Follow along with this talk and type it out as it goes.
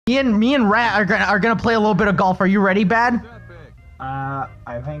Me and Rat are gonna play a little bit of golf. Are you ready, Bad? I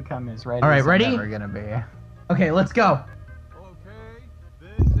think I'm as ready. All right, as ready? I'm ever gonna be. Okay, let's go. Okay,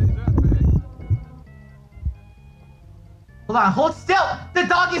 this is epic. Hold on, hold still. The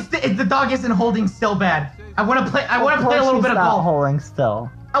dog isn't holding still, Bad. I want to play. I want to play a little bit of golf. Holding still.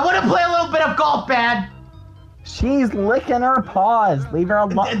 I want to play a little bit of golf, Bad. She's licking her paws. Leave her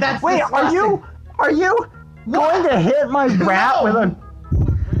alone. That's Wait, disgusting. are you going to hit my rat with a?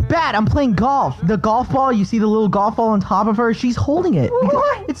 Bad, I'm playing golf. The golf ball, you see the little golf ball on top of her? She's holding it.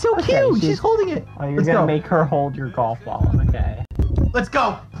 What? It's so Okay, cute. She's holding it. Oh, you're Let's gonna go. make her hold your golf ball. Okay. Let's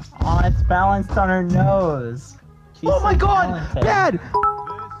go. Oh, it's balanced on her nose. She's Oh my so god, talented. Bad.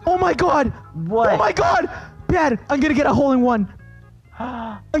 Oh my god. What? Oh my god. Bad, I'm gonna get a hole in one.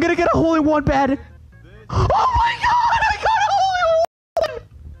 I'm gonna get a hole in one, Bad. Oh my god, I got a hole in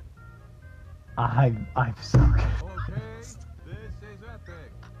one. I'm so good. Okay, this is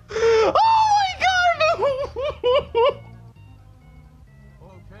epic. Oh my god.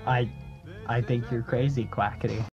 Okay. I think you're crazy, Quackity.